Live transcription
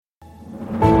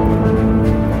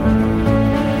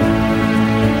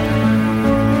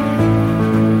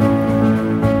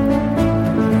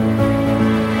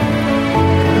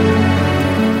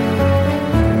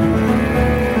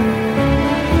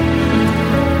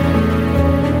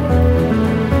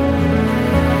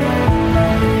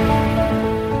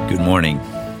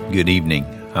Good evening.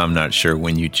 I'm not sure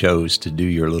when you chose to do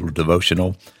your little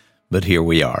devotional, but here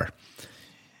we are.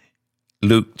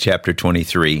 Luke chapter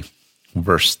 23,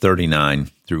 verse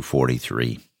 39 through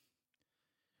 43.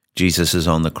 Jesus is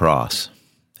on the cross,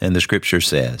 and the scripture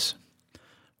says,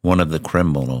 one of the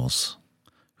criminals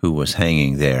who was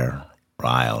hanging there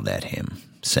riled at him,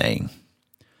 saying,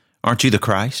 "Aren't you the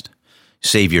Christ?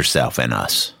 Save yourself and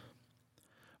us."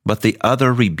 But the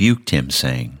other rebuked him,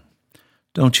 saying,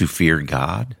 "Don't you fear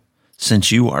God,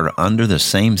 since you are under the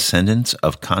same sentence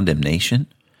of condemnation?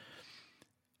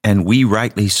 And we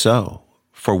rightly so,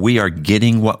 for we are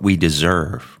getting what we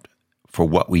deserved for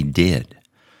what we did.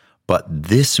 But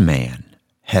this man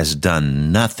has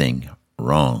done nothing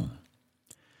wrong."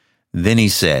 Then he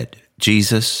said,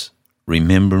 "Jesus,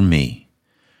 remember me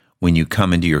when you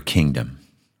come into your kingdom."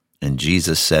 And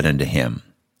Jesus said unto him,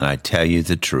 "I tell you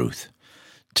the truth,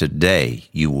 today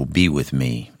you will be with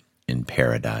me in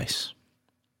paradise."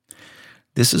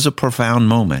 This is a profound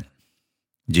moment.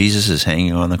 Jesus is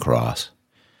hanging on the cross,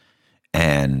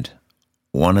 and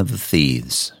one of the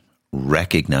thieves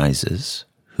recognizes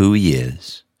who he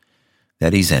is,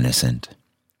 that he's innocent,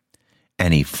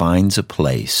 and he finds a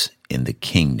place in the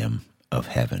kingdom of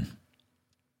heaven.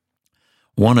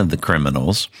 One of the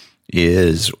criminals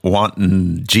is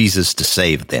wanting Jesus to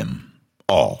save them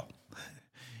all.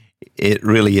 It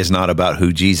really is not about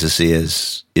who Jesus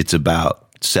is. It's about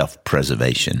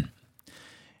self-preservation.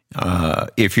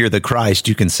 If you're the Christ,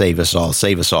 you can save us all.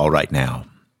 Save us all right now.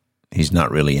 He's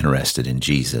not really interested in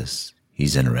Jesus.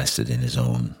 He's interested in his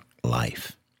own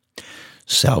life.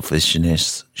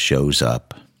 Selfishness shows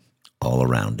up all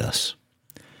around us.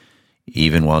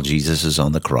 Even while Jesus is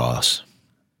on the cross,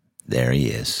 there he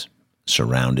is,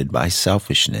 surrounded by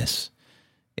selfishness,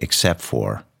 except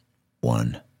for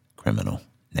one criminal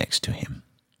next to him.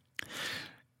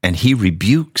 And he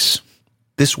rebukes,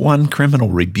 this one criminal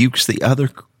rebukes the other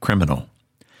criminal.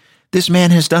 This man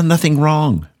has done nothing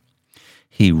wrong.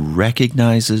 He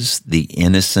recognizes the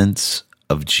innocence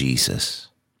of Jesus.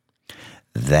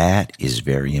 That is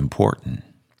very important.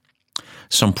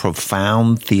 Some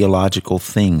profound theological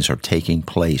things are taking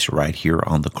place right here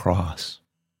on the cross.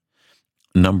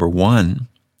 Number one,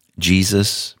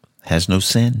 Jesus has no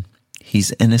sin.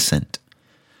 He's innocent.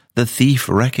 The thief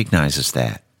recognizes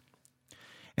that.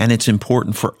 And it's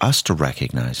important for us to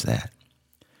recognize that.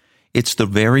 It's the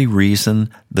very reason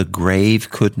the grave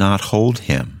could not hold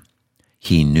him.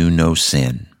 He knew no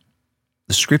sin.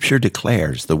 The scripture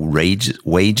declares the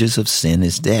wages of sin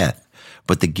is death,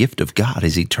 but the gift of God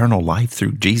is eternal life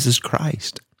through Jesus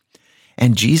Christ.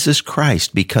 And Jesus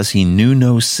Christ, because he knew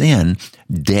no sin,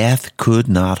 death could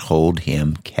not hold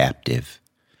him captive.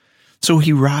 So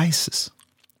he rises.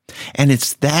 And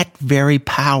it's that very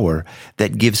power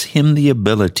that gives him the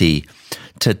ability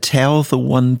to tell the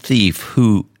one thief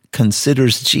who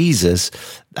considers Jesus,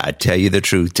 "I tell you the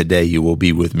truth, today you will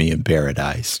be with me in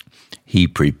paradise." He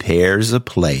prepares a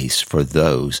place for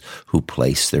those who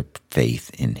place their faith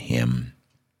in him.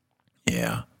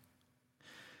 Yeah.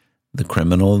 The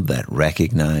criminal that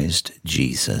recognized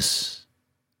Jesus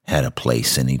had a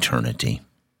place in eternity.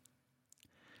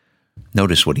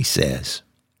 Notice what he says.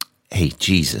 "Hey,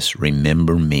 Jesus,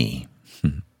 remember me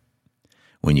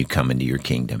when you come into your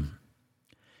kingdom."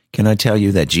 Can I tell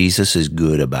you that Jesus is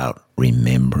good about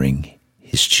remembering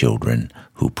his children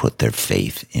who put their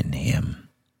faith in him?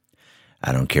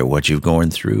 I don't care what you've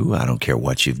gone through. I don't care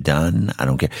what you've done. I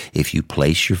don't care. If you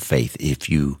place your faith, if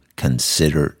you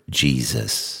consider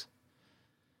Jesus,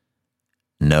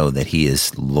 know that he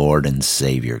is Lord and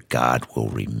Savior. God will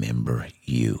remember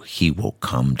you. He will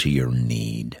come to your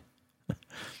need.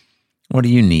 What do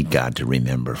you need God to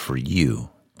remember for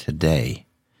you today?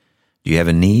 Do you have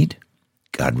a need?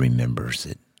 God remembers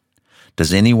it.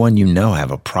 Does anyone you know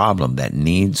have a problem that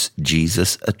needs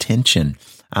Jesus' attention?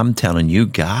 I'm telling you,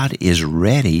 God is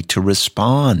ready to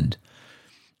respond.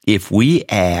 If we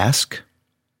ask,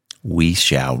 we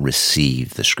shall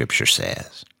receive, the scripture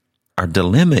says. Our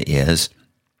dilemma is,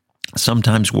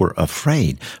 sometimes we're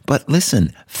afraid. But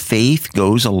listen, faith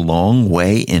goes a long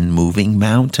way in moving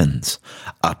mountains,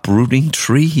 uprooting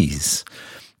trees.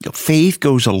 Faith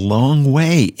goes a long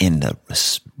way in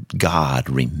God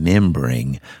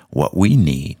remembering what we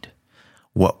need,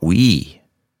 what we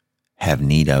have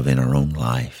need of in our own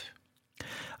life.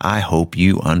 I hope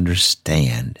you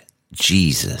understand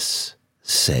Jesus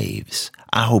saves.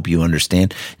 I hope you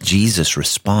understand Jesus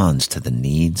responds to the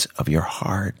needs of your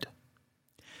heart.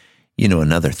 You know,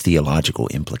 another theological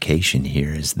implication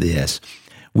here is this.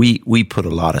 We put a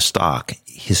lot of stock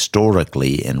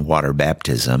historically in water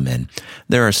baptism, and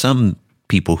there are some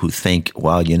people who think,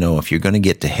 well, if you're going to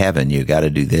get to heaven, you got to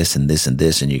do this and this and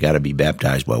this, and you got to be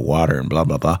baptized by water and blah,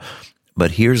 blah, blah.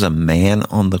 But here's a man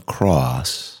on the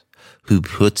cross who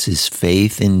puts his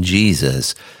faith in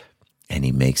Jesus, and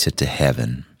he makes it to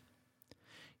heaven.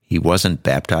 He wasn't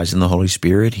baptized in the Holy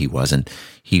Spirit. He wasn't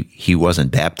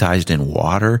baptized in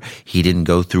water. He didn't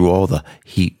go through all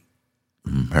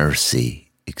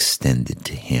mercy extended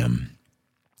to him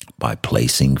by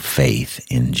placing faith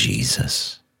in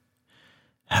Jesus.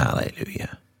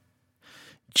 Hallelujah.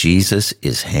 Jesus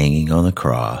is hanging on the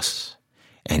cross,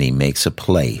 and he makes a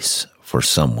place for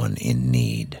someone in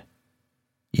need.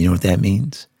 You know what that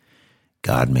means?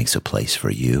 God makes a place for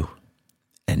you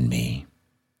and me.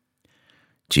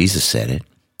 Jesus said it,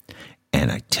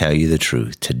 and I tell you the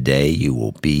truth, today you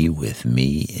will be with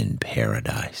me in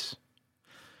paradise.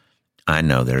 I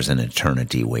know there's an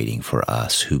eternity waiting for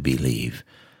us who believe,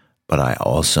 but I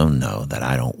also know that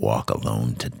I don't walk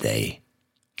alone today.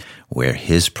 Where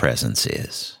his presence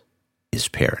is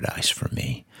paradise for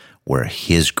me. Where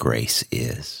his grace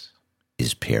is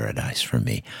paradise for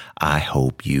me. I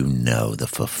hope you know the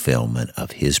fulfillment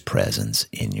of his presence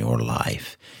in your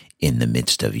life, in the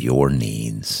midst of your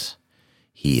needs.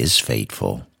 He is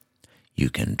faithful. You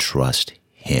can trust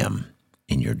him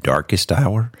in your darkest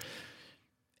hour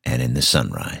and in the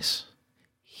sunrise.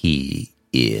 He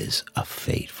is a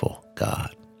faithful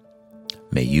God.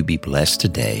 May you be blessed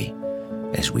today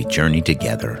as we journey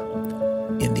together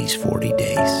in these 40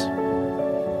 days.